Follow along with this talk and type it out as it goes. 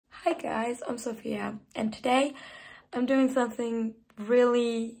Hi guys, I'm Sophia, and today I'm doing something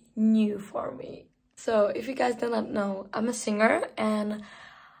really new for me. So if you guys do not know, I'm a singer and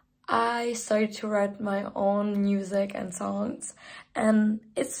I started to write my own music and songs, and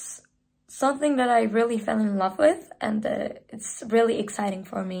it's something that I really fell in love with, and it's really exciting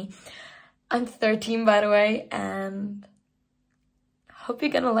for me. I'm 13 by the way, and hope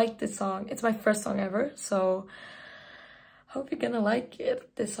you're gonna like this song. It's my first song ever, so hope you're gonna like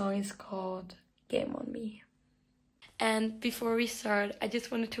it. This song is called Game on Me. And before we start, I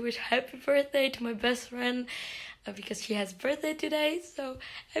just wanted to wish happy birthday to my best friend because she has birthday today. So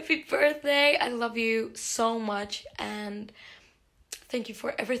happy birthday! I love you so much and thank you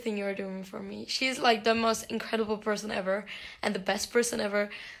for everything you're doing for me. She's like the most incredible person ever and the best person ever.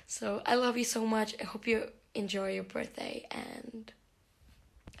 So I love you so much. I hope you enjoy your birthday and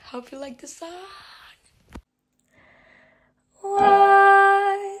hope you like the song.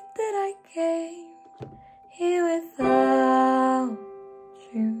 Why did I came here without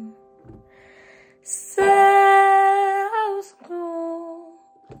you? Said I was cool,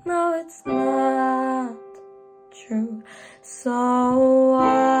 no it's not true. So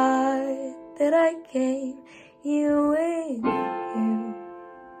why did I came here with you?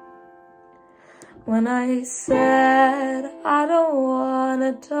 When I said I don't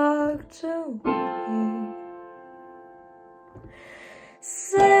wanna talk to you.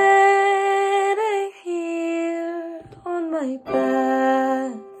 Sitting here on my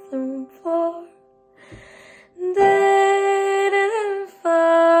bathroom floor, didn't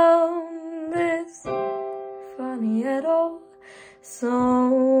found this funny at all. So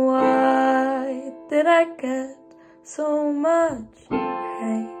why did I get so much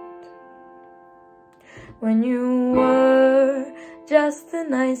hate when you were just a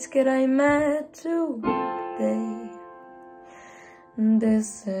nice kid I met today?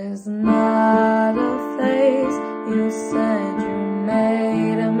 This is not a phase. You said you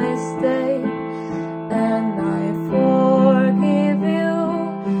made a mistake, and I forgive you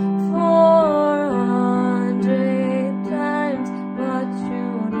 400 times, but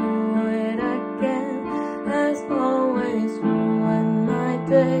you do it again. As always, ruin my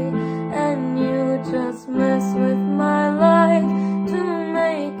day, and you just mess with my life to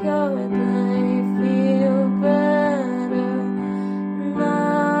make your day feel better.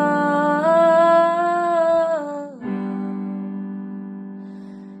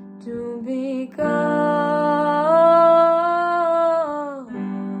 To be gone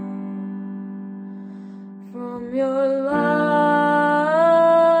from your life.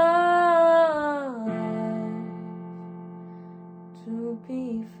 To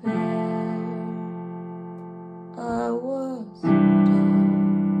be fair, I was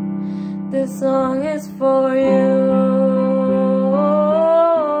done. This song is for you.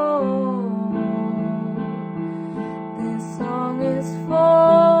 This song is for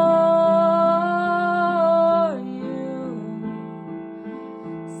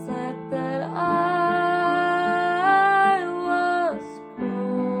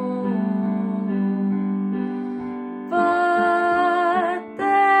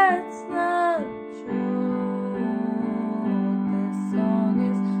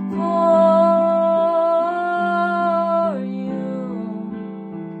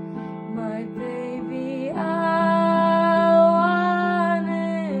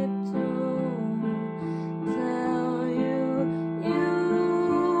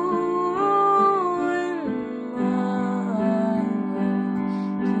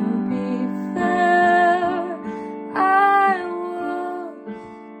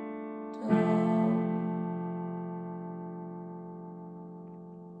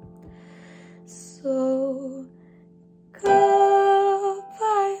so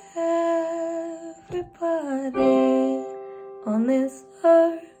goodbye everybody on this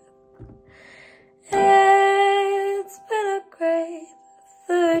earth. It's been a great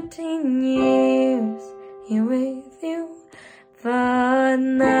 13 years here with you, but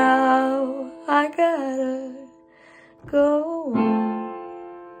now I gotta go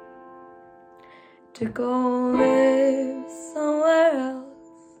to go live